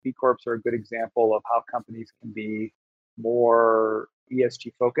Corps are a good example of how companies can be more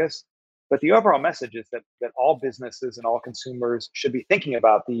ESG focused. But the overall message is that all businesses and all consumers should be thinking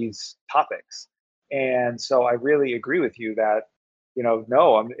about these topics. And so I really agree with you that,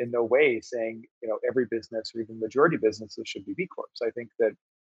 no, I'm in no way saying, every business or even majority businesses should be B Corps. I think that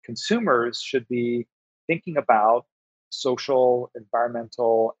consumers should be thinking about social,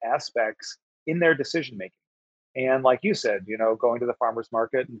 environmental aspects in their decision making. And like you said, going to the farmer's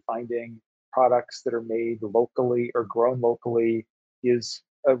market and finding products that are made locally or grown locally is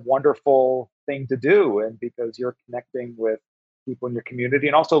a wonderful thing to do. And because you're connecting with people in your community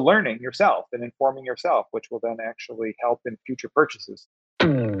and also learning yourself and informing yourself, which will then actually help in future purchases.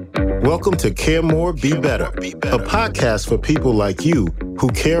 Welcome to Care More, Be Better, a podcast for people like you who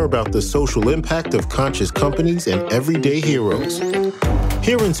care about the social impact of conscious companies and everyday heroes.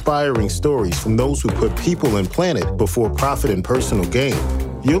 Hear inspiring stories from those who put people and planet before profit and personal gain.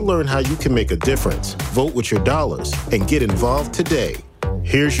 You'll learn how you can make a difference, vote with your dollars, and get involved today.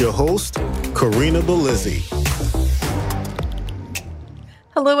 Here's your host, Karina Belizzi.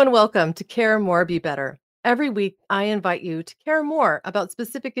 Hello and welcome to Care More, Be Better. Every week, I invite you to care more about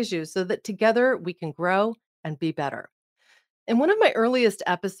specific issues so that together we can grow and be better. In one of my earliest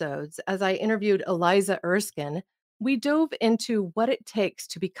episodes, as I interviewed Eliza Erskine, we dove into what it takes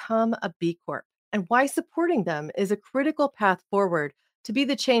to become a B Corp and why supporting them is a critical path forward to be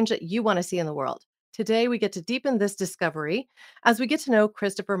the change that you want to see in the world. Today, we get to deepen this discovery as we get to know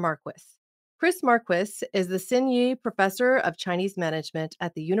Christopher Marquis. Chris Marquis is the Sin Yi Professor of Chinese Management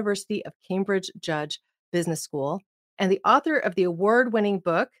at the University of Cambridge Judge Business School and the author of the award-winning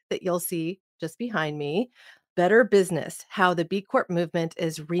book that you'll see just behind me, Better Business: How the B Corp Movement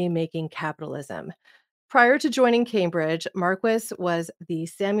is Remaking Capitalism. Prior to joining Cambridge, Marquis was the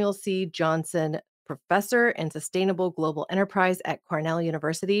Samuel C. Johnson Professor in Sustainable Global Enterprise at Cornell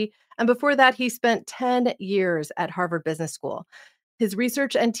University, and before that, he spent 10 years at Harvard Business School. His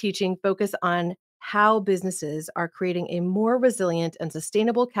research and teaching focus on how businesses are creating a more resilient and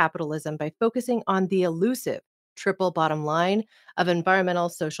sustainable capitalism by focusing on the elusive triple bottom line of environmental,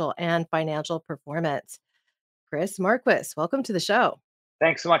 social, and financial performance. Chris Marquis, welcome to the show.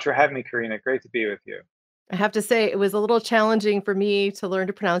 Thanks so much for having me, Karina. Great to be with you. I have to say, it was a little challenging for me to learn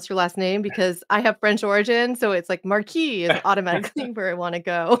to pronounce your last name because I have French origin. So it's like Marquis is automatically where I want to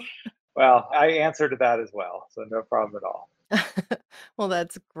go. Well, I answer to that as well. So no problem at all. Well,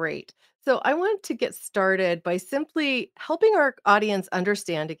 that's great. So I want to get started by simply helping our audience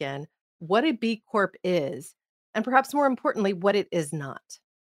understand again what a B Corp is, and perhaps more importantly, what it is not.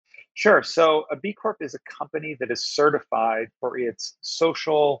 Sure. So a B Corp is a company that is certified for its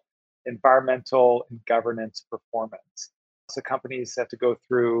social, environmental, and governance performance. So companies have to go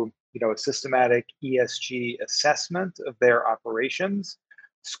through, a systematic ESG assessment of their operations,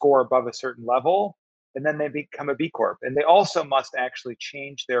 score above a certain level, and then they become a B Corp. And they also must actually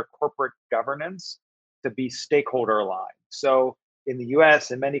change their corporate governance to be stakeholder aligned. So in the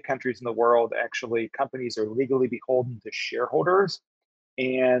US and many countries in the world, actually, companies are legally beholden to shareholders.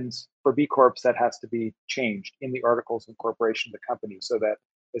 And for B Corps, that has to be changed in the articles of incorporation of the company so that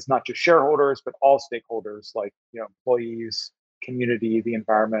it's not just shareholders, but all stakeholders like employees, community, the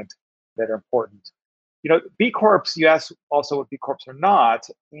environment that are important. B Corps, you asked also what B Corps are not.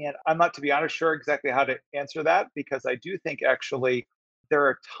 And I'm not, to be honest, sure exactly how to answer that because I do think actually there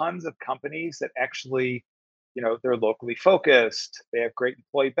are tons of companies that actually, they're locally focused, they have great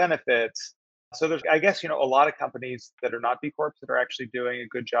employee benefits. So there's, I guess, a lot of companies that are not B Corps that are actually doing a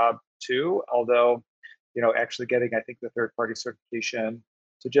good job too. Although, actually getting, I think, the third party certification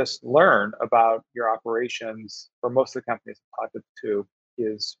to just learn about your operations for most of the companies I've talked to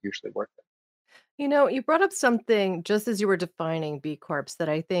is usually worth it. You brought up something just as you were defining B Corps that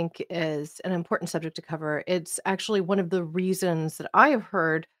I think is an important subject to cover. It's actually one of the reasons that I have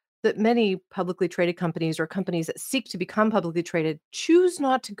heard that many publicly traded companies or companies that seek to become publicly traded choose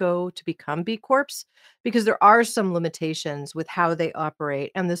not to go to become B Corps because there are some limitations with how they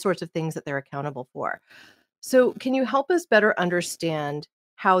operate and the sorts of things that they're accountable for. So, can you help us better understand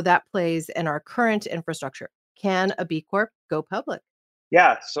how that plays in our current infrastructure? Can a B Corp go public?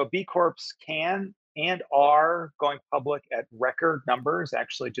 Yeah, so B Corps can and are going public at record numbers.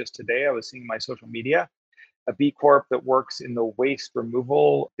 Actually, just today, I was seeing my social media a B Corp that works in the waste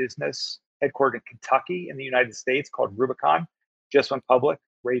removal business, headquartered in Kentucky in the United States, called Rubicon, just went public,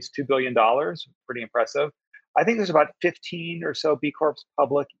 raised $2 billion. Pretty impressive. I think there's about 15 or so B Corps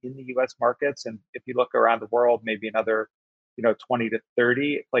public in the US markets. And if you look around the world, maybe another 20 to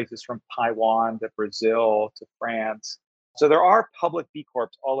 30 places from Taiwan to Brazil to France. So there are public B Corps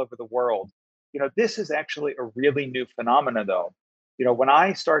all over the world. This is actually a really new phenomenon, though. When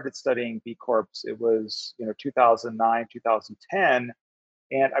I started studying B Corps, it was, 2009, 2010,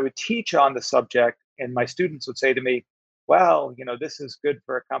 and I would teach on the subject, and my students would say to me, well, this is good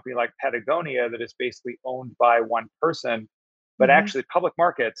for a company like Patagonia that is basically owned by one person, but Hmm. actually public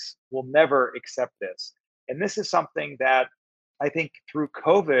markets will never accept this. And this is something that I think through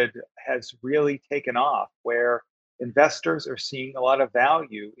COVID has really taken off, where investors are seeing a lot of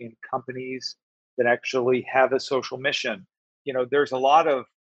value in companies that actually have a social mission. There's a lot of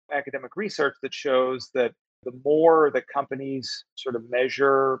academic research that shows that the more that companies sort of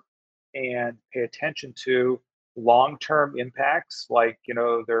measure and pay attention to long-term impacts, like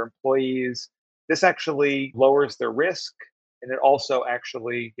their employees, this actually lowers their risk, and it also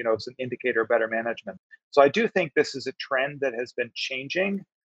actually is an indicator of better management. So I do think this is a trend that has been changing.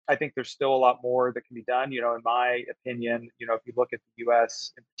 I think there's still a lot more that can be done. In my opinion, if you look at the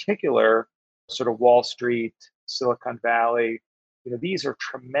US in particular, sort of Wall Street, Silicon Valley, these are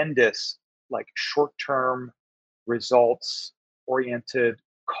tremendous, like short-term results oriented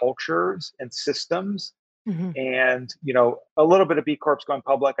cultures and systems. Hmm. And, a little bit of B Corps going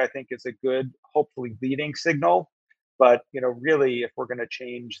public, I think is a good, hopefully leading signal. But, really, if we're going to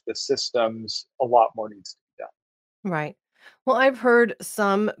change the systems, a lot more needs to be done. Right. Well, I've heard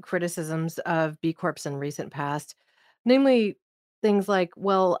some criticisms of B Corps in recent past, namely things like,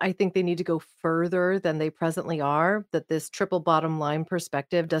 well, I think they need to go further than they presently are, that this triple bottom line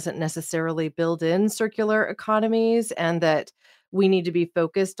perspective doesn't necessarily build in circular economies, and that we need to be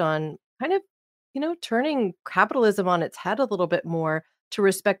focused on kind of, turning capitalism on its head a little bit more to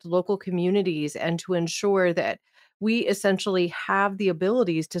respect local communities and to ensure that we essentially have the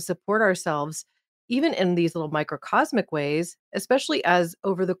abilities to support ourselves even in these little microcosmic ways, especially as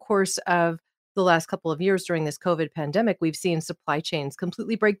over the course of the last couple of years during this COVID pandemic, we've seen supply chains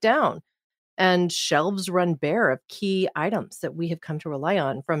completely break down and shelves run bare of key items that we have come to rely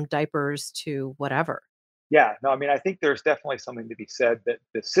on, from diapers to whatever. Yeah, no, I mean, I think there's definitely something to be said that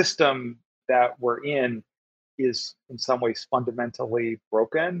the system that we're in is in some ways fundamentally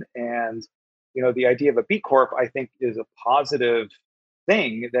broken. And, the idea of a B Corp, I think, is a positive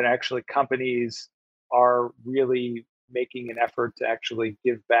thing that actually companies are really making an effort to actually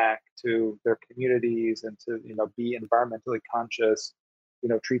give back to their communities and to, be environmentally conscious,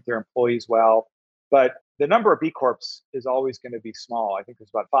 treat their employees well. But the number of B Corps is always going to be small. I think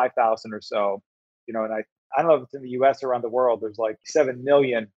there's about 5,000 or so, and I don't know if it's in the US or around the world, there's like 7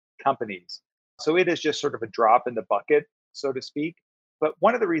 million companies. So it is just sort of a drop in the bucket, so to speak. But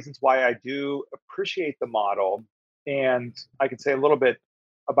one of the reasons why I do appreciate the model, and I can say a little bit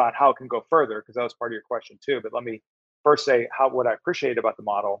about how it can go further, because that was part of your question too. But let me first say how what I appreciate about the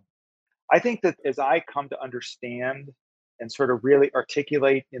model. I think that as I come to understand and sort of really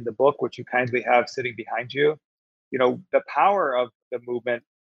articulate in the book, which you kindly have sitting behind you, the power of the movement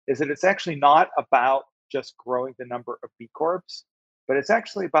is that it's actually not about just growing the number of B Corps, but it's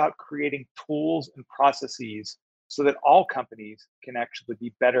actually about creating tools and processes so that all companies can actually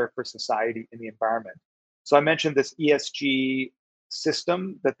be better for society and the environment. So I mentioned this ESG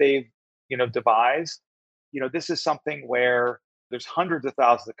system that they've, devised. This is something where there's hundreds of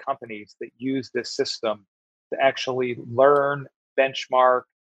thousands of companies that use this system to actually learn, benchmark,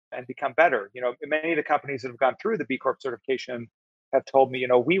 and become better. Many of the companies that have gone through the B Corp certification have told me,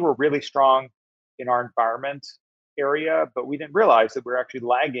 we were really strong in our environment area, but we didn't realize that we're actually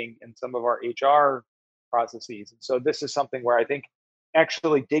lagging in some of our HR processes. And so this is something where I think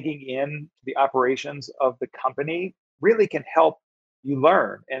actually digging in to the operations of the company really can help you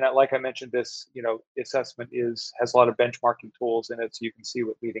learn. And like I mentioned, this assessment has a lot of benchmarking tools in it, so you can see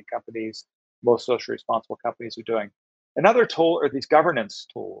what leading companies, most socially responsible companies, are doing. Another tool are these governance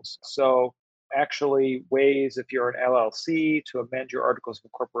tools. So actually ways, if you're an LLC, to amend your articles of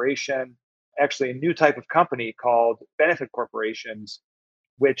incorporation. Actually, a new type of company called benefit corporations,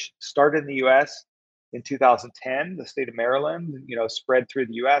 which started in the US in 2010, the state of Maryland, spread through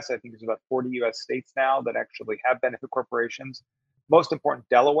the US. I think there's about 40 US states now that actually have benefit corporations. Most important,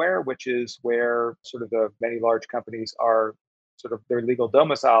 Delaware, which is where sort of the many large companies are sort of their legal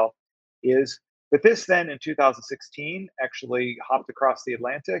domicile is. But this then in 2016 actually hopped across the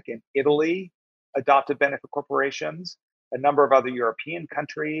Atlantic, and Italy adopted benefit corporations. A number of other European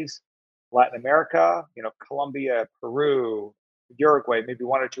countries, Latin America, Colombia, Peru, Uruguay, maybe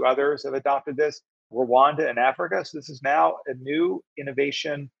one or two others have adopted this, Rwanda and Africa. So this is now a new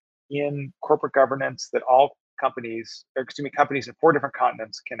innovation in corporate governance that all companies, or excuse me, companies in 4 different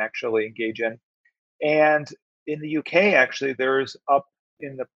continents can actually engage in. And in the UK, actually, there's up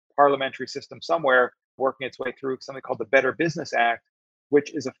in the parliamentary system somewhere working its way through something called the Better Business Act,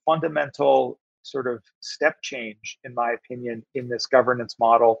 which is a fundamental sort of step change, in my opinion, in this governance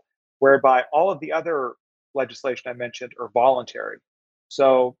model, whereby all of the other legislation I mentioned are voluntary.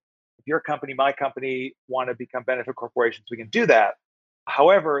 So if your company, my company want to become benefit corporations, we can do that.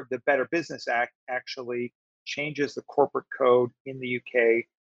 However, the Better Business Act actually changes the corporate code in the UK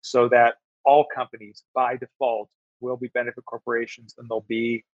so that all companies by default will be benefit corporations and they'll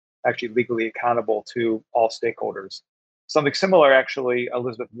be actually legally accountable to all stakeholders. Something similar, actually,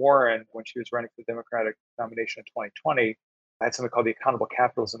 Elizabeth Warren, when she was running for the Democratic nomination in 2020, had something called the Accountable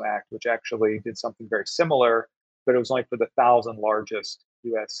Capitalism Act, which actually did something very similar, but it was only for the 1,000 largest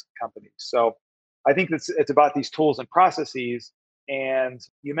US companies. So I think it's about these tools and processes. And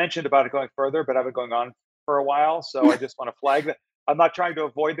you mentioned about it going further, but I've been going on for a while. So I just want to flag that. I'm not trying to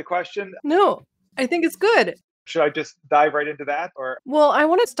avoid the question. No, I think it's good. Should I just dive right into that? Or Well, I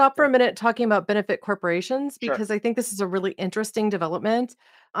want to stop for yeah, a minute talking about benefit corporations sure. because I think this is a really interesting development.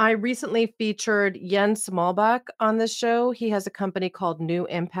 I recently featured Jens Smallbach on this show. He has a company called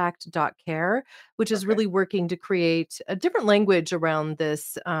newimpact.care, which is Okay. really working to create a different language around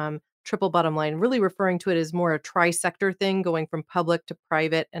this triple bottom line, really referring to it as more a tri-sector thing, going from public to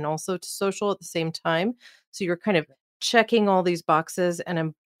private and also to social at the same time. So you're kind of checking all these boxes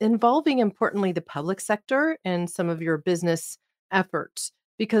and involving, importantly, the public sector in some of your business efforts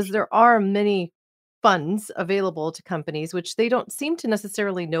because Sure. there are many funds available to companies which they don't seem to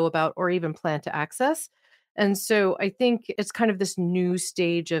necessarily know about or even plan to access. And so I think it's kind of this new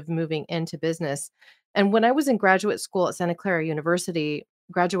stage of moving into business. And when I was in graduate school at Santa Clara University,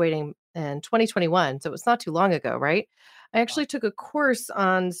 graduating in 2021, so it's not too long ago, right? I Uh, actually took a course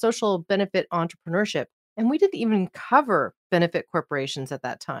on social benefit entrepreneurship, and we didn't even cover benefit corporations at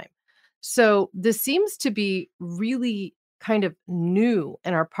that time. So this seems to be really kind of new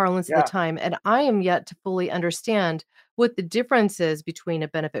in our parlance at the yeah. time. And I am yet to fully understand what the difference is between a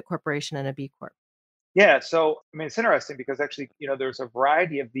benefit corporation and a B Corp. Yeah. So, I mean, it's interesting because actually, there's a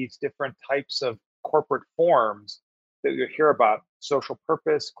variety of these different types of corporate forms that you hear about: social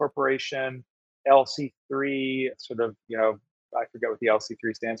purpose corporation, LC3, sort of, I forget what the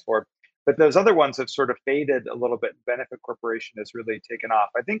LC3 stands for. But those other ones have sort of faded a little bit. Benefit corporation has really taken off.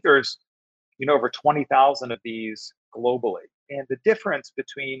 I think there's, over 20,000 of these globally. And the difference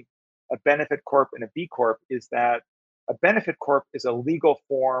between a benefit corp and a B Corp is that a benefit corp is a legal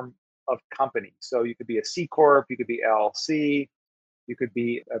form of company. So you could be a C Corp, you could be LLC, you could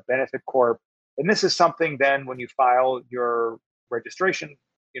be a benefit corp. And this is something then when you file your registration,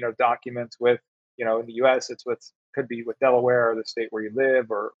 documents with, in the US, it's with, could be with Delaware or the state where you live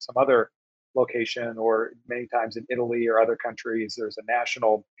or some other location, or many times in Italy or other countries, there's a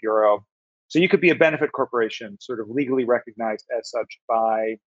national bureau. So you could be a benefit corporation, sort of legally recognized as such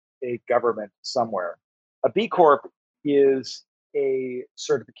by a government somewhere. A B Corp is a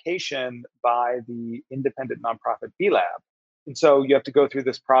certification by the independent nonprofit B Lab. And so you have to go through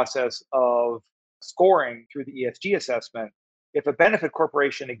this process of scoring through the ESG assessment. If a benefit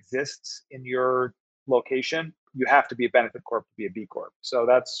corporation exists in your location, you have to be a benefit corp to be a B Corp. So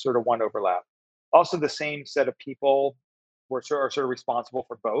that's sort of one overlap. Also, the same set of people are sort of responsible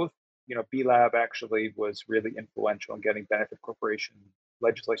for both. B Lab actually was really influential in getting benefit corporation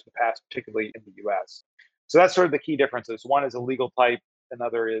legislation passed, particularly in the US. So that's sort of the key differences. One is a legal type,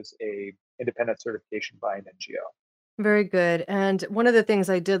 another is a independent certification by an NGO. Very good. And one of the things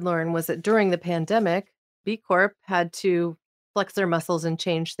I did learn was that during the pandemic, B Corp had to flex their muscles and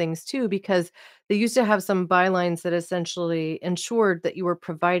change things too, because they used to have some bylines that essentially ensured that you were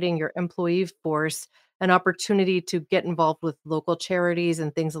providing your employee force an opportunity to get involved with local charities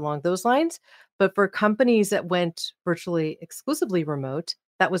and things along those lines. But for companies that went virtually exclusively remote,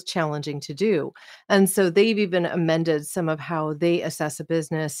 that was challenging to do. And so they've even amended some of how they assess a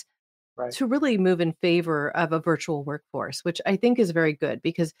business Right. to really move in favor of a virtual workforce, which I think is very good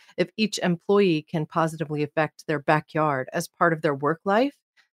because if each employee can positively affect their backyard as part of their work life,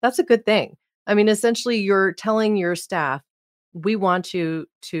 that's a good thing. I mean, essentially, you're telling your staff, we want you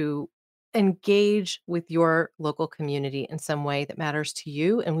to engage with your local community in some way that matters to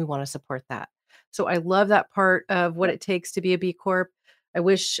you, and we want to support that. So I love that part of what Yeah. it takes to be a B Corp. I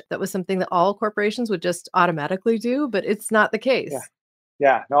wish that was something that all corporations would just automatically do, but it's not the Yeah. case.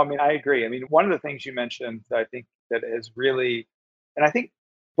 Yeah. No, I mean, I agree. I mean, one of the things you mentioned that I think that has really, and I think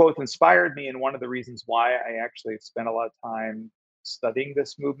both inspired me and one of the reasons why I actually spent a lot of time studying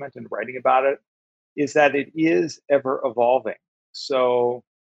this movement and writing about it is that it is ever evolving. So,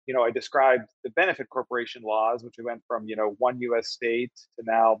 I described the benefit corporation laws, which went from, one US state to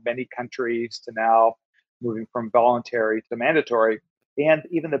now many countries to now moving from voluntary to mandatory. And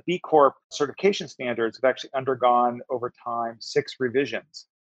even the B Corp certification standards have actually undergone over time 6 revisions.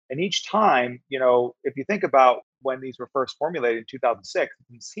 And each time, if you think about when these were first formulated in 2006,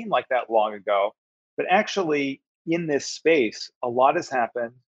 it didn't seem like that long ago. But actually, in this space, a lot has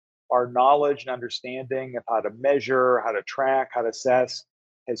happened. Our knowledge and understanding of how to measure, how to track, how to assess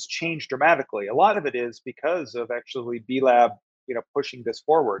has changed dramatically. A lot of it is because of actually B Lab, pushing this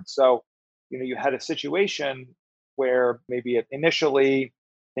forward. So, you had a situation where maybe initially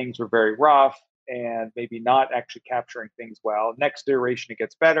things were very rough and maybe not actually capturing things well. Next iteration, it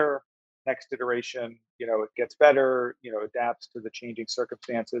gets better. Next iteration, it gets better, adapts to the changing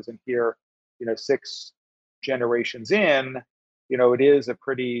circumstances. And here, 6 generations in, it is a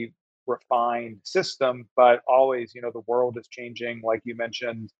pretty refined system, but always, the world is changing, like you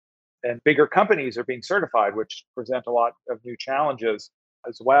mentioned, and bigger companies are being certified, which present a lot of new challenges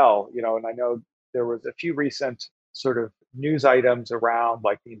as well. And I know there was a few recent sort of news items around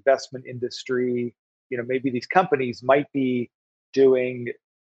like the investment industry. Maybe these companies might be doing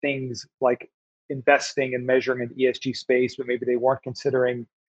things like investing and measuring in the ESG space, but maybe they weren't considering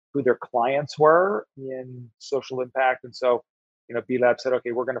who their clients were in social impact. And so, B Lab said,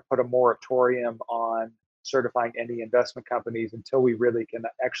 okay, we're going to put a moratorium on certifying any investment companies until we really can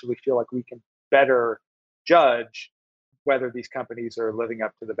actually feel like we can better judge whether these companies are living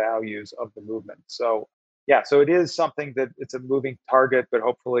up to the values of the movement. So, yeah, so it is something that it's a moving target, but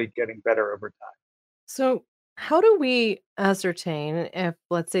hopefully getting better over time. So, how do we ascertain if,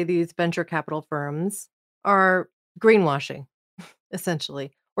 let's say, these venture capital firms are greenwashing,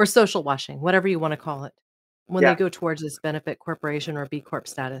 essentially, or social washing, whatever you want to call it, when they Yeah, go towards this benefit corporation or B Corp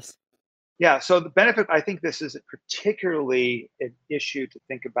status? yeah. So the benefit, I think this is particularly an issue to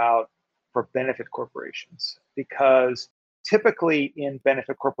think about for benefit corporations because typically in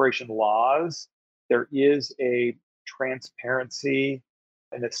benefit corporation laws, there is a transparency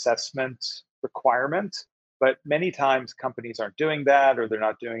and assessment requirement. But many times companies aren't doing that or they're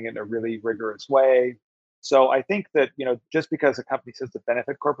not doing it in a really rigorous way. So I think that, just because a company says the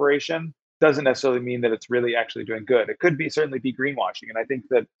benefit corporation doesn't necessarily mean that it's really actually doing good. It could be certainly be greenwashing. And I think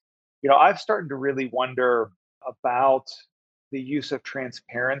that I've started to really wonder about the use of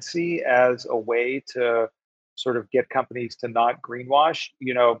transparency as a way to sort of get companies to not greenwash.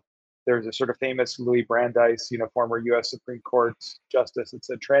 There's a sort of famous Louis Brandeis, former U.S. Supreme Court justice, that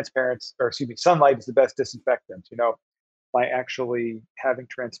said transparency, or excuse me, sunlight is the best disinfectant. By actually having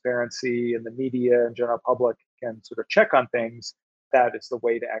transparency in the media and general public can sort of check on things, that is the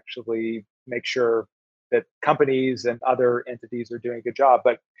way to actually make sure that companies and other entities are doing a good job.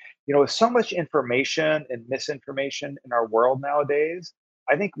 But with so much information and misinformation in our world nowadays,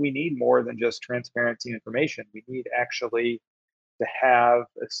 I think we need more than just transparency and information. We need actually to have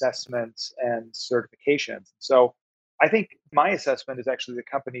assessments and certifications. So I think my assessment is actually the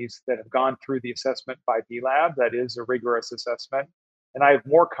companies that have gone through the assessment by B Lab, that is a rigorous assessment. And I have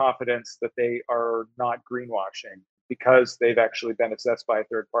more confidence that they are not greenwashing because they've actually been assessed by a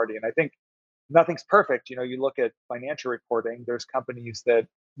third party. And I think nothing's perfect. You look at financial reporting, there's companies that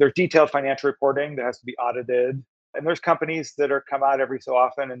there's detailed financial reporting that has to be audited. And there's companies that are come out every so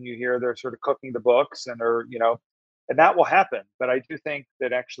often and you hear they're sort of cooking the books and are, and that will happen. But I do think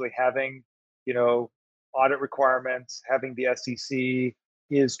that actually having, you know, audit requirements, having the SEC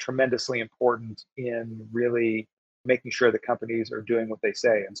is tremendously important in really making sure that companies are doing what they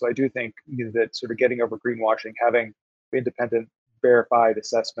say. And so I do think that sort of getting over greenwashing, having independent verified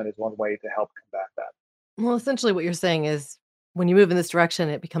assessment is one way to help combat that. Well, essentially, what you're saying is when you move in this direction,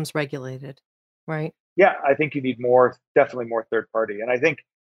 it becomes regulated, right? Yeah, I think you need more, definitely more third party. And I think,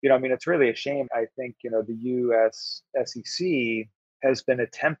 I mean, it's really a shame. I think, the US SEC has been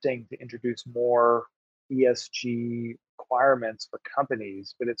attempting to introduce more ESG requirements for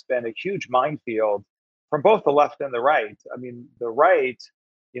companies, but it's been a huge minefield from both the left and the right. I mean, the right,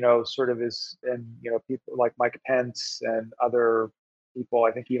 sort of is, and, people like Mike Pence and other people,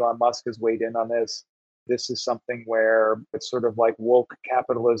 I think Elon Musk has weighed in on this. This is something where it's sort of like woke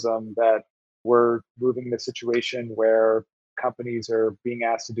capitalism, that we're moving the situation where companies are being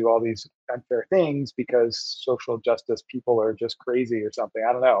asked to do all these unfair things because social justice people are just crazy or something.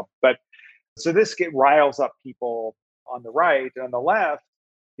 I don't know. But so this riles up people on the right. And on the left,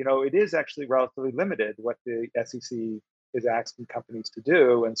 it is actually relatively limited what the SEC is asking companies to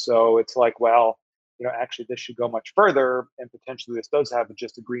do. And so it's like, well, actually this should go much further. And potentially this does have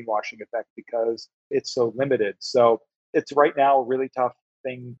just a greenwashing effect because it's so limited. So it's right now a really tough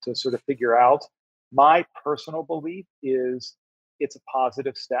thing to sort of figure out. My personal belief is it's a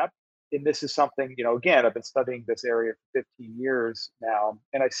positive step. And this is something, again, I've been studying this area for 15 years now.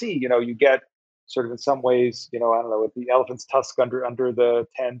 And I see, you get sort of in some ways, I don't know, with the elephant's tusk under the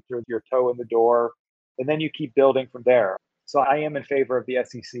tent or your toe in the door. And then you keep building from there. So I am in favor of the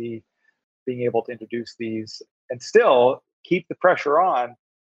SEC being able to introduce these and still keep the pressure on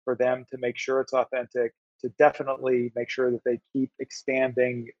for them to make sure it's authentic, to definitely make sure that they keep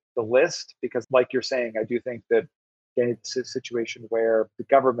expanding the list. Because, like you're saying, I do think that it's a situation where the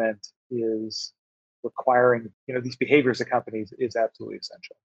government is requiring, these behaviors of companies is absolutely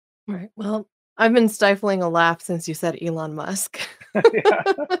essential. Right. Well, I've been stifling a laugh since you said Elon Musk. Yeah,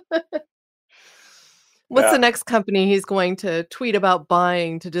 What's the yeah, next company he's going to tweet about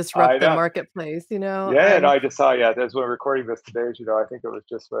buying to I disrupt the know. marketplace? Yeah, no, I just saw. Yeah, that's when we're recording this today. I think it was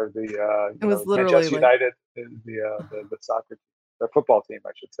just for It was literally Manchester like, United, the soccer, the football team, I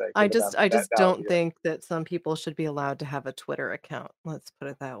should say, given them I that just now. don't think that some people should be allowed to have a Twitter account. Let's put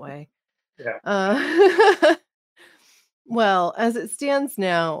it that way. Yeah, Uh, well, as it stands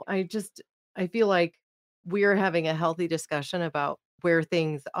now, I feel like we're having a healthy discussion about where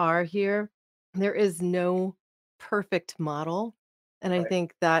things are here. There is no perfect model, and I right,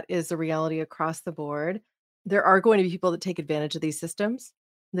 think that is a reality across the board. There are going to be people that take advantage of these systems.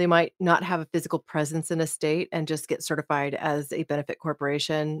 They might not have a physical presence in a state and just get certified as a benefit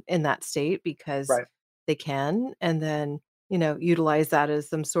corporation in that state because right. they can, and then, utilize that as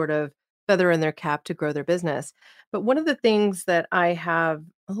some sort of feather in their cap to grow their business. But one of the things that I have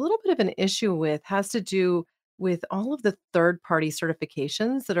a little bit of an issue with has to do with all of the third party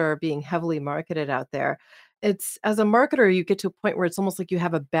certifications that are being heavily marketed out there. It's as a marketer, you get to a point where it's almost like you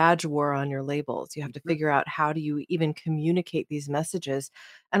have a badge war on your labels. You have to Mhm. figure out how do you even communicate these messages.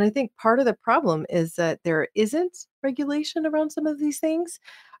 And I think part of the problem is that there isn't regulation around some of these things.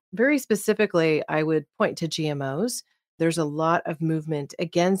 Very specifically, I would point to GMOs. There's a lot of movement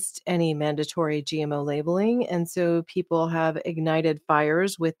against any mandatory GMO labeling. And so people have ignited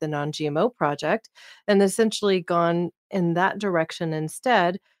fires with the non GMO project and essentially gone in that direction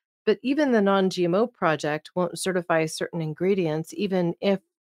instead. But even the non GMO project won't certify certain ingredients, even if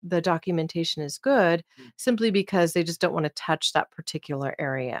the documentation is good, Mm. simply because they just don't want to touch that particular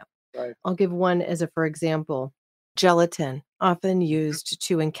area. Right. I'll give one as a for example. Gelatin, often Mhm. used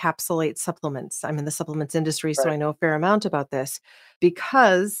to encapsulate supplements. I'm in the supplements industry, so Right. I know a fair amount about this.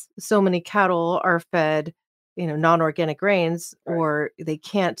 Because so many cattle are fed, non-organic grains, Right. or they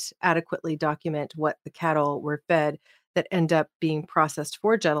can't adequately document what the cattle were fed that end up being processed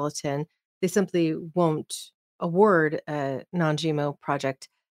for gelatin, they simply won't award a non-GMO project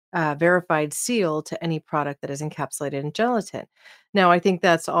verified seal to any product that is encapsulated in gelatin. Now, I think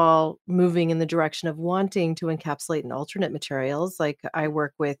that's all moving in the direction of wanting to encapsulate in alternate materials. Like I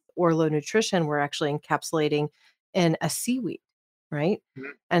work with Orlo Nutrition, we're actually encapsulating in a seaweed, right?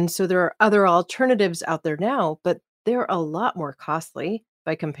 Mhm. And so there are other alternatives out there now, but they're a lot more costly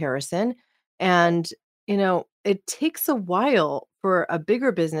by comparison. Right. And, it takes a while for a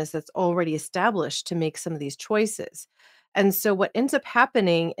bigger business that's already established to make some of these choices. And so what ends up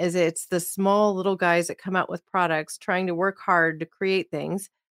happening is it's the small little guys that come out with products trying to work hard to create things,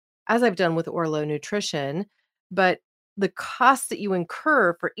 as I've done with Orlo Nutrition, but the cost that you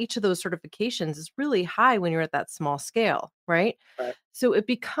incur for each of those certifications is really high when you're at that small scale, right? Right. So it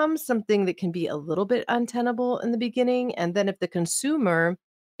becomes something that can be a little bit untenable in the beginning. And then if the consumer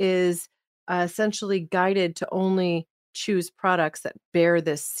is essentially guided to only choose products that bear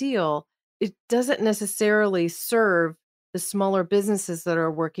this seal, it doesn't necessarily serve the smaller businesses that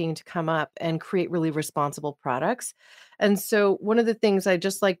are working to come up and create really responsible products. And so one of the things I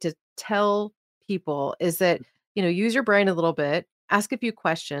just like to tell people is that, use your brain a little bit, ask a few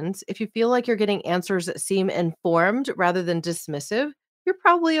questions. If you feel like you're getting answers that seem informed rather than dismissive, you're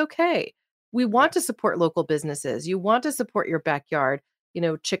probably okay. We want Yeah. to support local businesses. You want to support your backyard,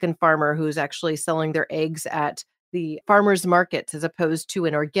 chicken farmer who's actually selling their eggs at the farmers markets as opposed to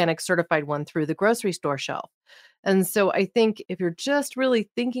an organic certified one through the grocery store shelf. And so I think if you're just really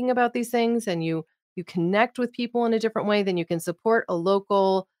thinking about these things and you connect with people in a different way, then you can support a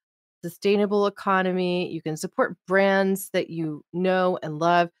local sustainable economy. You can support brands that you know and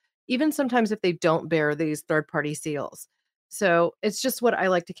love, even sometimes if they don't bear these third party seals. So it's just what I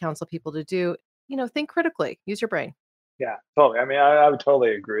like to counsel people to do. Think critically, use your brain. Yeah, totally. I mean, I would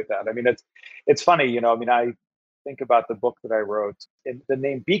totally agree with that. I mean, it's funny, I mean, I think about the book that I wrote, and the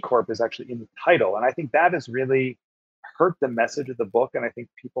name B Corp is actually in the title, and I think that has really hurt the message of the book, and I think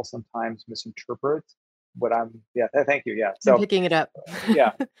people sometimes misinterpret what I'm. Yeah, thank you. Yeah, I'm so picking it up.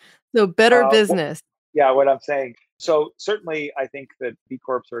 yeah, So better wh- business. yeah, what I'm saying. So certainly, I think that B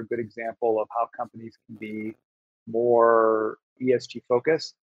Corps are a good example of how companies can be more ESG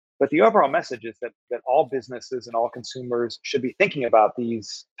focused. But the overall message is that all businesses and all consumers should be thinking about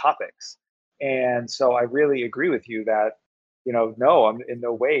these topics. And so I really agree with you that no, I'm in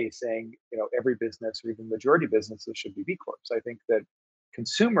no way saying, every business or even majority businesses should be B Corps. I think that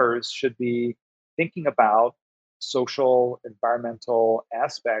consumers should be thinking about social, environmental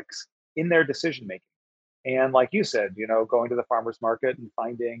aspects in their decision making. And like you said, going to the farmer's market and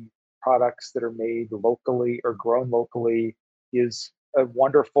finding products that are made locally or grown locally is a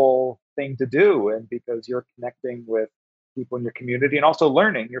wonderful thing to do. And because you're connecting with people in your community and also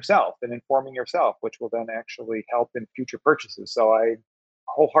learning yourself and informing yourself, which will then actually help in future purchases. So I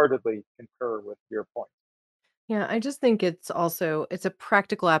wholeheartedly concur with your point. Yeah, I just think it's a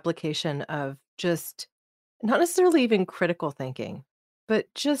practical application of just not necessarily even critical thinking, but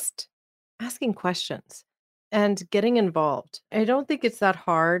just asking questions and getting involved. I don't think it's that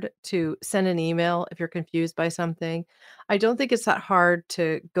hard to send an email if you're confused by something. I don't think it's that hard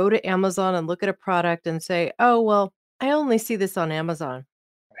to go to Amazon and look at a product and say, "Oh, well, I only see this on Amazon."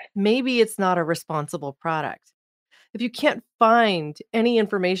 Maybe it's not a responsible product. If you can't find any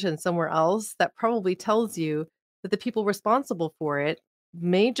information somewhere else, that probably tells you that the people responsible for it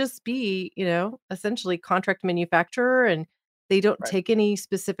may just be, essentially contract manufacturer, and they don't Right. take any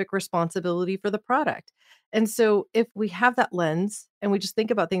specific responsibility for the product. And so if we have that lens and we just think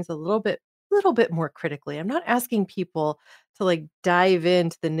about things a little bit more critically. I'm not asking people to like dive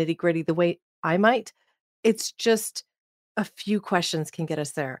into the nitty-gritty the way I might. It's just a few questions can get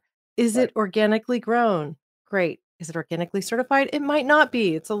us there. Is Right. it organically grown? Great. Is it organically certified? It might not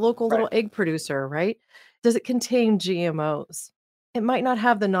be. It's a local Right. little egg producer, right? Does it contain GMOs? It might not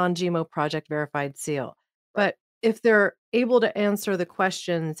have the non GMO project verified seal. Right. But if they're able to answer the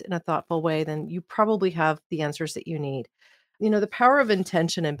questions in a thoughtful way, then you probably have the answers that you need. The power of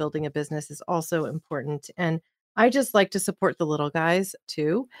intention in building a business is also important. And I just like to support the little guys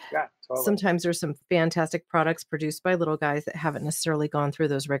too. Yeah, totally. Sometimes there's some fantastic products produced by little guys that haven't necessarily gone through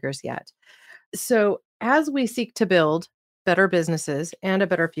those rigors yet. So, as we seek to build better businesses and a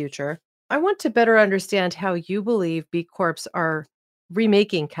better future, I want to better understand how you believe B Corps are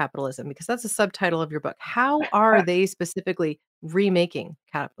remaking capitalism, because that's a subtitle of your book. How are they specifically remaking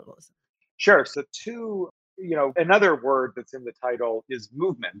capitalism? Sure. So, another word that's in the title is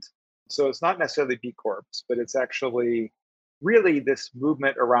movement. So, it's not necessarily B Corps, but it's actually really this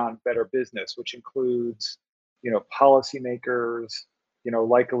movement around better business, which includes, policymakers,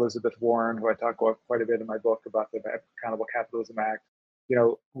 like Elizabeth Warren, who I talk about quite a bit in my book about the Accountable Capitalism Act,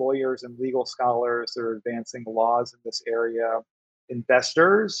 lawyers and legal scholars that are advancing laws in this area,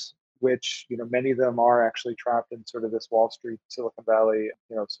 investors, which many of them are actually trapped in sort of this Wall Street, Silicon Valley,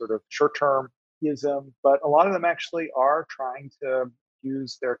 sort of short-termism, but a lot of them actually are trying to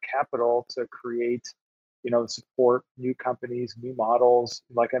use their capital to create, support new companies, new models.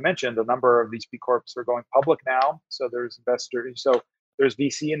 Like I mentioned, a number of these B Corps are going public now, so there's investors, so there's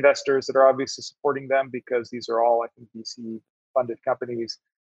VC investors that are obviously supporting them because these are all, I think, VC funded companies,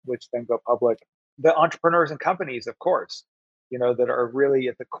 which then go public. The entrepreneurs and companies, of course, that are really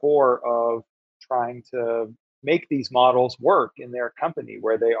at the core of trying to make these models work in their company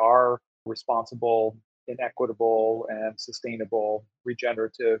where they are responsible and equitable and sustainable,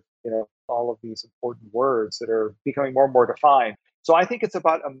 regenerative, all of these important words that are becoming more and more defined. So I think it's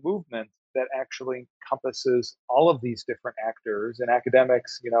about a movement that actually encompasses all of these different actors and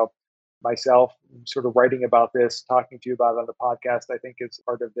academics, myself sort of writing about this, talking to you about it on the podcast, I think is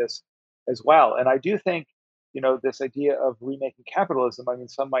part of this as well. And I do think, this idea of remaking capitalism, I mean,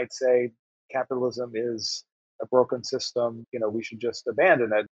 some might say capitalism is a broken system, we should just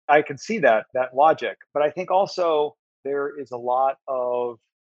abandon it. I can see that logic, but I think also there is a lot of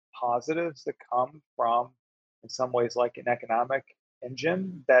positives that come from, in some ways, like an economic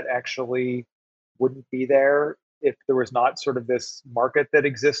engine that actually wouldn't be there if there was not sort of this market that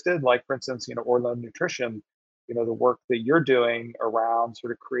existed. Like, for instance, Orlo Nutrition, the work that you're doing around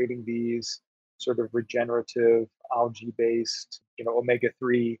sort of creating these sort of regenerative algae based,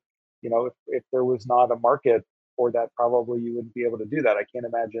 omega-3, if there was not a market for that, probably you wouldn't be able to do that. I can't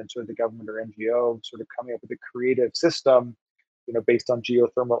imagine sort of the government or NGO sort of coming up with a creative system, based on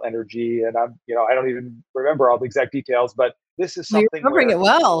geothermal energy. And I don't even remember all the exact details, but this is Well, you're something remembering where, it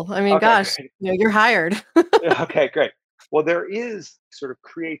well. I mean, okay, gosh, great. you're hired. Okay, great. Well, there is sort of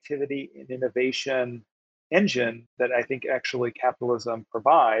creativity and innovation engine that I think actually capitalism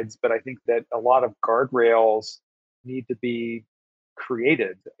provides, but I think that a lot of guardrails need to be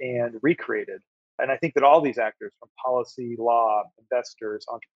created and recreated. And I think that all these actors, from policy, law, investors,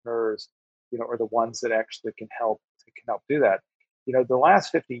 entrepreneurs, are the ones that actually can help do that. The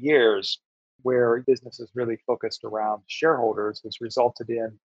last 50 years, where business is really focused around shareholders, has resulted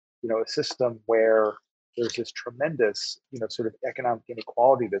in, a system where there's this tremendous, sort of economic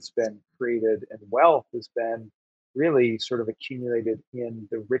inequality that's been created, and wealth has been really sort of accumulated in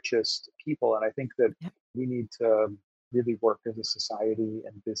the richest people. And I think that Yeah. we need to really work as a society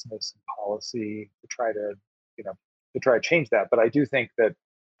and business and policy to try to, you know, to try to change that. But I do think that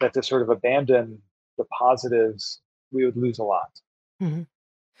to sort of abandon the positives, we would lose a lot. Mhm.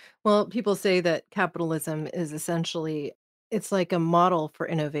 Well, people say that capitalism is essentially it's like a model for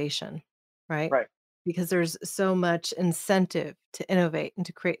innovation, right? Right. Because there's so much incentive to innovate and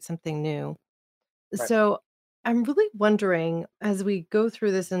to create something new. Right. So, I'm really wondering as we go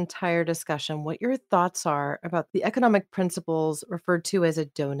through this entire discussion, what your thoughts are about the economic principles referred to as a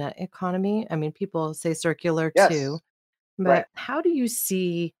donut economy. I mean, people say circular too, Yes. Right. but how do you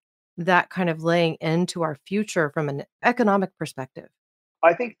see that kind of laying into our future from an economic perspective?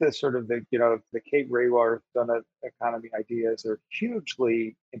 I think the sort of the Kate Raworth donut economy ideas are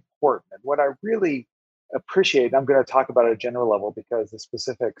hugely important. And what I really appreciate, I'm going to talk about it at a general level because the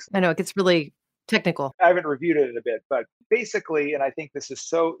specifics I know it gets really technical. I haven't reviewed it in a bit, but basically, and I think this is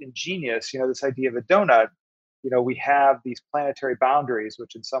so ingenious, this idea of a donut, we have these planetary boundaries,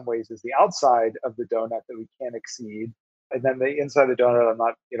 which in some ways is the outside of the donut that we can't exceed. And then the inside of the donut, I'm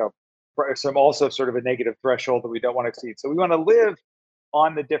not, some also sort of a negative threshold that we don't want to exceed. So we want to live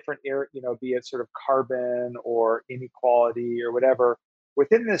on the different air, be it sort of carbon or inequality or whatever,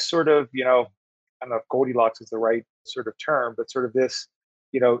 within this sort of, I don't know if Goldilocks is the right sort of term, but sort of this,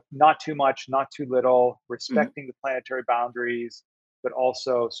 not too much, not too little, Mhm. respecting the planetary boundaries, but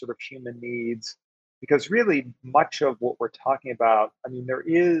also sort of human needs. Because really, much of what we're talking about, I mean, there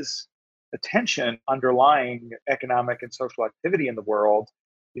is a tension underlying economic and social activity in the world.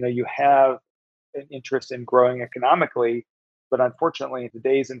 You have an interest in growing economically, but unfortunately, in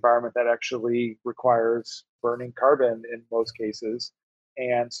today's environment, that actually requires burning carbon in most cases.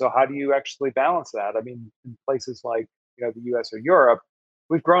 And so, how do you actually balance that? I mean, in places like the U.S. or Europe,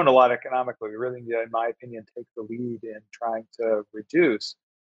 we've grown a lot economically. We really need to, in my opinion, take the lead in trying to reduce.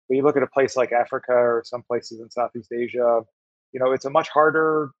 But you look at a place like Africa or some places in Southeast Asia, it's a much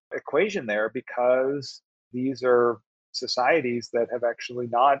harder equation there because these are societies that have actually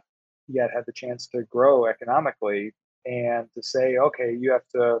not yet had the chance to grow economically. And to say, okay, you have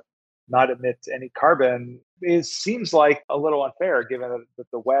to not emit any carbon is seems like a little unfair given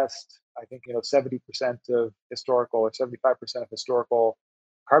that the West, I think, 70% of historical or 75% of historical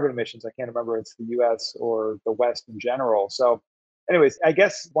carbon emissions, I can't remember it's the US or the West in general. So anyways, I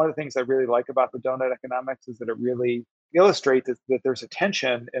guess one of the things I really like about the donut economics is that it really illustrates that there's a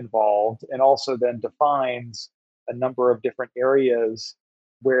tension involved and also then defines a number of different areas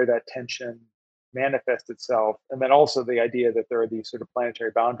where that tension manifests itself. And then also the idea that there are these sort of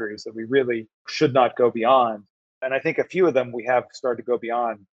planetary boundaries that we really should not go beyond. And I think a few of them we have started to go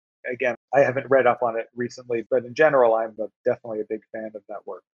beyond. Again, I haven't read up on it recently, but in general, definitely a big fan of that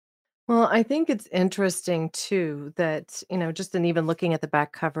work. Well, I think it's interesting too that, just in even looking at the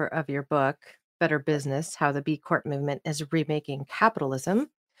back cover of your book, Better Right. Business, How the B Corp Movement is Remaking Capitalism,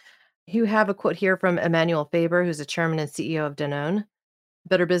 you have a quote here from Emmanuel Faber, who's the chairman and CEO of Danone.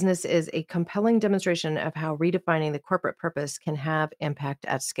 Better Business is a compelling demonstration of how redefining the corporate purpose can have impact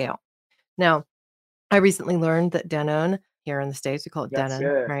at scale. Now, I recently learned that Danone, here in the States, we call it Yes. Denon,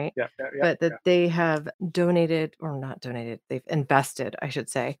 Yeah. right? Yeah. Yeah. Yeah. But that Yeah. they have donated, or not donated, they've invested, I should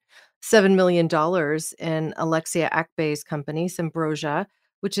say, $7 million in Alexia Akbay's company, Symbrosia,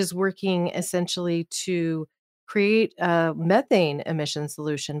 which is working essentially to create a methane emission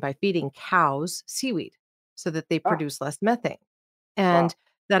solution by feeding cows seaweed so that they Ah, produce less methane. And wow.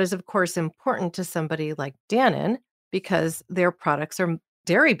 that is, of course, important to somebody like Dannon because their products are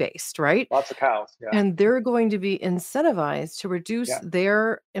dairy based, right? Lots of cows. Yeah. And they're going to be incentivized to reduce Yeah.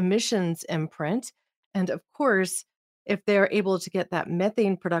 their emissions imprint. And of course, if they're able to get that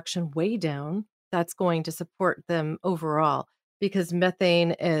methane production way down, that's going to support them overall because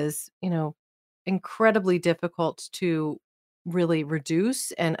methane is, incredibly difficult to really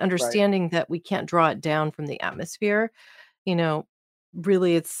reduce. And Right. understanding that we can't draw it down from the atmosphere, you know,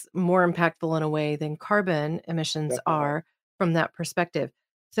 really it's more impactful in a way than carbon emissions Definitely. are from that perspective.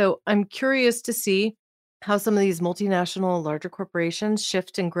 So I'm curious to see how some of these multinational larger corporations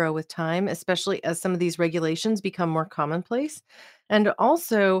shift and grow with time, especially as some of these regulations become more commonplace. And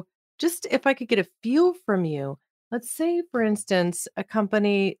also, just if I could get a feel from you, let's say, for instance, a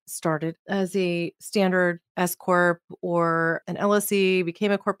company started as a standard S Corp or an LSE,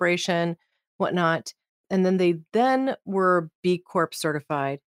 became a corporation, whatnot, and then they then were B Corp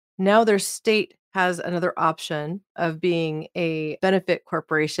certified. Now their state has another option of being a benefit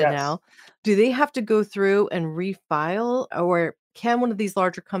corporation Yes. now. Do they have to go through and refile, or can one of these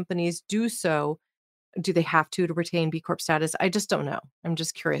larger companies do so? Do they have to retain B Corp status? I just don't know. I'm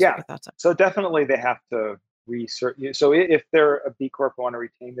just curious what Yeah. your thoughts are. So definitely they have to research. So if they're a B Corp, want to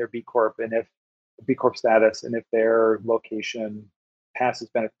retain their B Corp, and if B Corp status, and if their location passes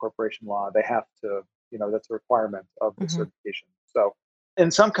benefit corporation law, they have to, that's a requirement of the Hmm. certification. So,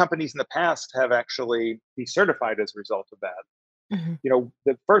 and some companies in the past have actually decertified as a result of that. Hmm.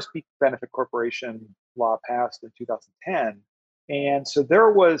 The first benefit corporation law passed in 2010. And so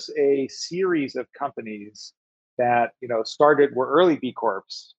there was a series of companies that, were early B Corps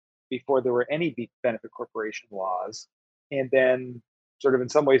before there were any benefit corporation laws. And then sort of in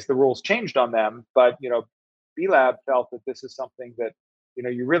some ways the rules changed on them. But, B Lab felt that this is something that,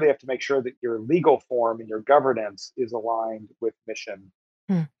 you really have to make sure that your legal form and your governance is aligned with mission.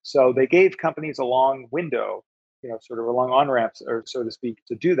 Hmm. So they gave companies a long window, sort of a long on ramps, or so to speak,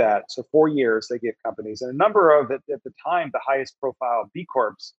 to do that. So 4 years they gave companies, and a number of at the time the highest profile B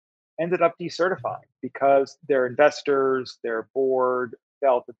Corps ended up decertifying because their investors, their board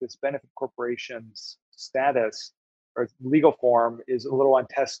felt that this benefit corporation's status or legal form is a little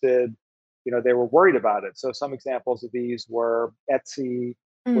untested. They were worried about it. So some examples of these were Etsy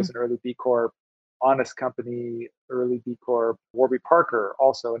Hmm. was an early B Corp, Honest Company, early B Corp, Warby Parker,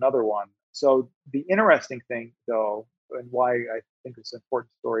 also another one. So the interesting thing, though, and why I think it's an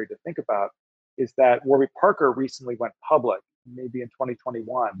important story to think about, is that Warby Parker recently went public, maybe in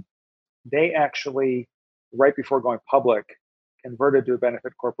 2021. They actually, right before going public, converted to a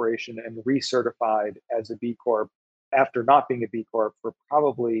benefit corporation and recertified as a B Corp after not being a B Corp for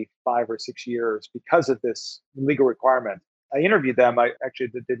probably 5 or 6 years because of this legal requirement. I interviewed them. I actually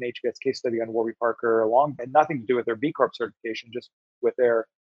did an HBS case study on Warby Parker along, and nothing to do with their B Corp certification, just with their,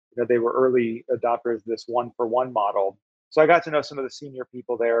 they were early adopters of this 1-for-1 model. So I got to know some of the senior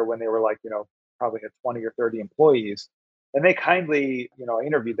people there when they were like, probably had 20 or 30 employees. And they kindly, I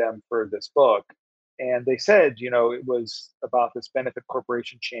interviewed them for this book. And they said, it was about this benefit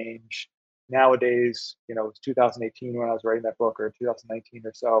corporation change. Nowadays, it's 2018 when I was writing that book, or 2019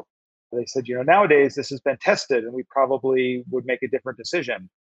 or so. They said, nowadays this has been tested and we probably would make a different decision.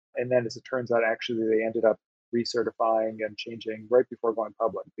 And then as it turns out, actually, they ended up recertifying and changing right before going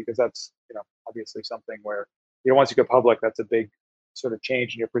public, because that's, obviously something where, once you go public, that's a big sort of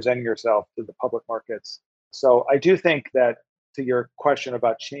change and you're presenting yourself to the public markets. So I do think that, to your question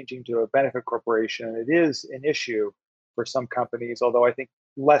about changing to a benefit corporation, it is an issue for some companies, although I think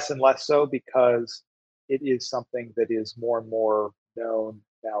less and less so, because it is something that is more and more known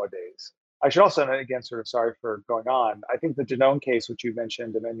nowadays. I should also, and again, sort of sorry for going on, I think the Danone case, which you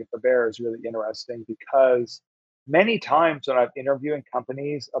mentioned, Emmanuel Faber, is really interesting because many times when I'm interviewing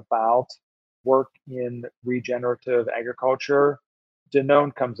companies about work in regenerative agriculture,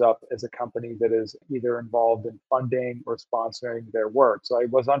 Danone comes up as a company that is either involved in funding or sponsoring their work. So I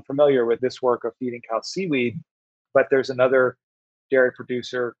was unfamiliar with this work of feeding cows seaweed, but there's another dairy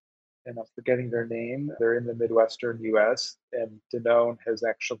producer, and I'm forgetting their name. They're in the Midwestern US, and Danone has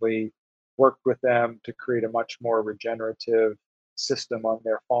actually worked with them to create a much more regenerative system on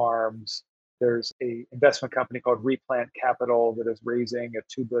their farms. There's a investment company called Replant Capital that is raising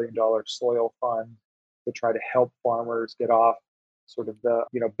a $2 billion soil fund to try to help farmers get off sort of the,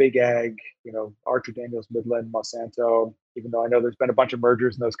 big ag, Archer Daniels, Midland, Monsanto, even though I know there's been a bunch of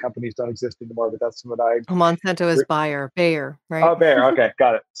mergers and those companies don't exist anymore, but that's what I. Oh, Monsanto is Bayer, right? Oh, Bayer. Okay,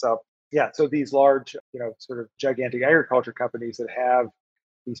 got it. So yeah, so these large, sort of gigantic agriculture companies that have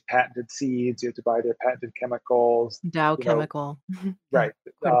these patented seeds, you have to buy their patented chemicals, Dow you know, Chemical. Yeah, right.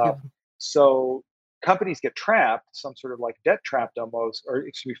 quite a few of them. So companies get trapped, some sort of like debt trapped almost, or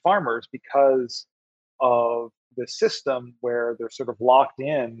excuse me, farmers, because of the system where they're sort of locked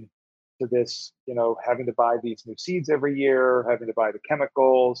in to this, having to buy these new seeds every year, having to buy the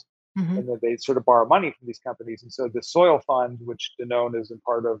chemicals, Mhm. and then they sort of borrow money from these companies. And so the soil fund, which Danone is in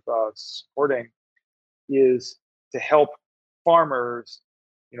part of supporting, is to help farmers,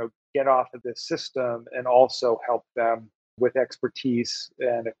 get off of this system and also help them with expertise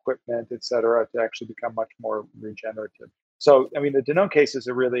and equipment, et cetera, to actually become much more regenerative. So, I mean, the Danone case is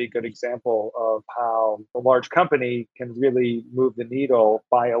a really good example of how a large company can really move the needle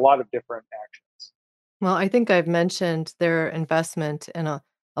by a lot of different actions. Well, I think I've mentioned their investment in a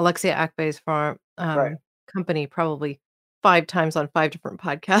Alexia Akbay's farm Right. company probably 5 times on 5 different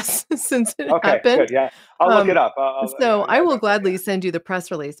podcasts since it Okay, happened. good. Yeah. I'll look it Um, up. so I I will don't, gladly yeah, send you the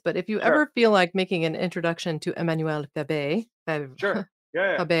press release, but if you sure. ever feel like making an introduction to Emmanuel Faber, Sure.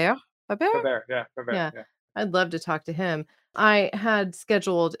 Yeah. Yeah. Faber? Faber? Faber. Yeah. Faber. Yeah, Yeah. I'd love to talk to him. I had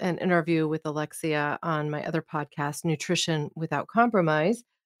scheduled an interview with Alexia on my other podcast, Nutrition Without Compromise,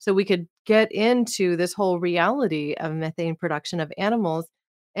 so we could get into this whole reality of methane production of animals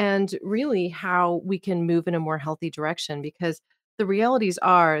and really how we can move in a more healthy direction. Because the realities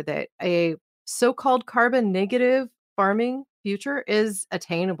are that a so-called carbon negative farming future is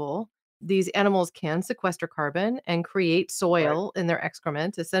attainable. These animals can sequester carbon and create Right. soil in their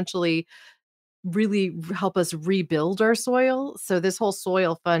excrement, essentially really help us rebuild our soil. So this whole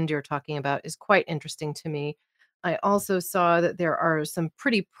soil fund you're talking about is quite interesting to me. I also saw that there are some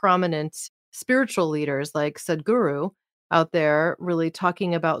pretty prominent spiritual leaders like Sadhguru out there really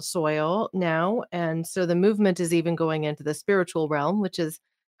talking about soil now. And so the movement is even going into the spiritual realm, which is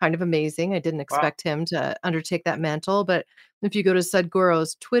kind of amazing. I didn't Wow. expect him to undertake that mantle, but if you go to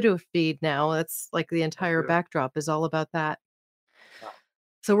Sadhguru's Twitter feed now, that's like the That's entire beautiful. backdrop is all about that. Wow.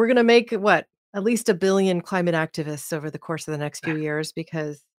 So we're gonna make what? At least 1 billion climate activists over the course of the next few years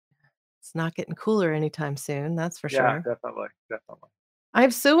because it's not getting cooler anytime soon, that's for Yeah, sure. definitely. Definitely.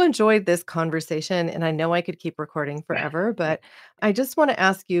 I've so enjoyed this conversation, and I know I could keep recording forever, but I just wanna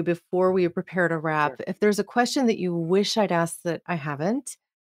ask you before we prepare to wrap, Sure. if there's a question that you wish I'd asked that I haven't,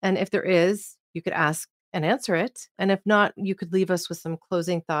 and if there is, you could ask and answer it, and if not, you could leave us with some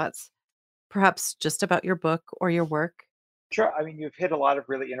closing thoughts, perhaps just about your book or your work. Sure. I mean, you've hit a lot of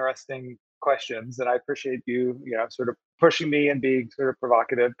really interesting questions, and I appreciate you, sort of pushing me and being sort of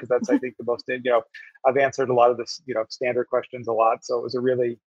provocative because that's, I think, the most, I've answered a lot of this, standard questions a lot. So it was a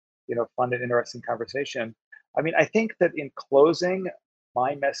really, fun and interesting conversation. I mean, I think that in closing,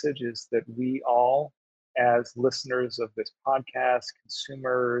 my message is that we all, as listeners of this podcast,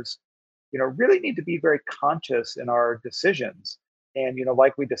 consumers, really need to be very conscious in our decisions. And,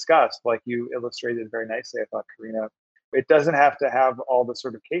 like we discussed, like you illustrated very nicely, I thought, Karina, it doesn't have to have all the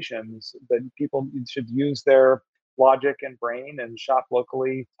certifications, but people should use their logic and brain and shop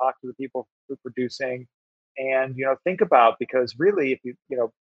locally, talk to the people who are producing, and think about, because really, if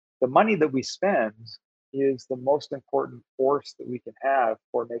the money that we spend is the most important force that we can have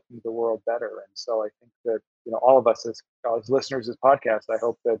for making the world better. And so I think that all of us as listeners of this podcast, I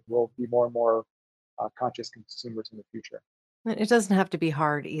hope that we'll be more and more conscious consumers in the future. It doesn't have to be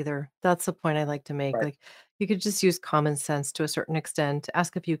hard either. That's the point I like to make. Right. Like, you could just use common sense to a certain extent,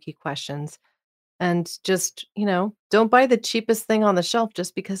 ask a few key questions, and just, don't buy the cheapest thing on the shelf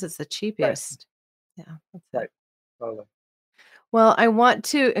just because it's the Right. cheapest. Yeah, that's it. Right. Totally. Well, I want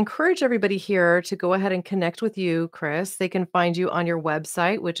to encourage everybody here to go ahead and connect with you, Chris. They can find you on your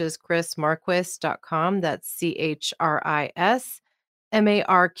website, which is chrismarquis.com. That's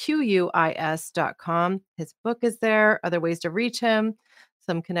CHRISMARQUIS.com. His book is there, other ways to reach him,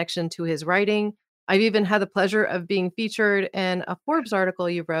 some connection to his writing. I've even had the pleasure of being featured in a Forbes article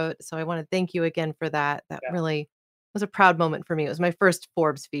you wrote. So I want to thank you again for that. That Yeah. really was a proud moment for me. It was my first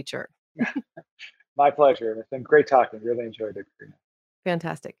Forbes feature. My pleasure. It's been great talking. Really enjoyed it, Karina.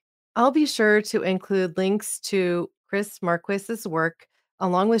 Fantastic. I'll be sure to include links to Chris Marquis's work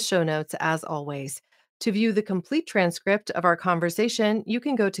along with show notes as always. To view the complete transcript of our conversation, you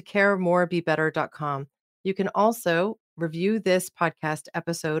can go to caremorebebetter.com. You can also review this podcast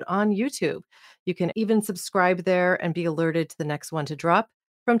episode on YouTube. You can even subscribe there and be alerted to the next one to drop.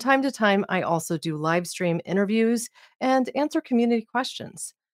 From time to time, I also do live stream interviews and answer community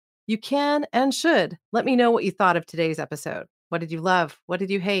questions. You can and should let me know what you thought of today's episode. What did you love? What did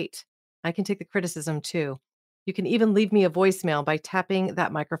you hate? I can take the criticism too. You can even leave me a voicemail by tapping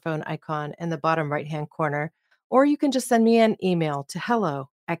that microphone icon in the bottom right-hand corner, or you can just send me an email to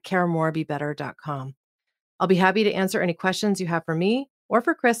hello@caremorebebetter.com. I'll be happy to answer any questions you have for me or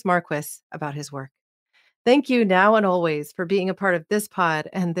for Chris Marquis about his work. Thank you now and always for being a part of this pod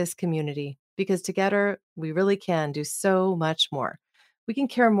and this community, because together we really can do so much more. We can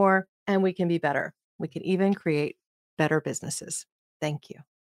care more and we can be better. We can even create better businesses. Thank you.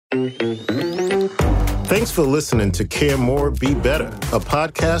 Thanks for listening to Care More, Be Better, a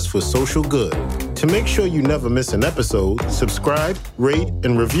podcast for social good. To make sure you never miss an episode, subscribe, rate,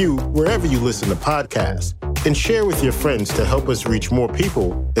 and review wherever you listen to podcasts, and share with your friends to help us reach more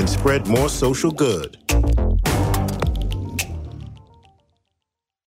people and spread more social good.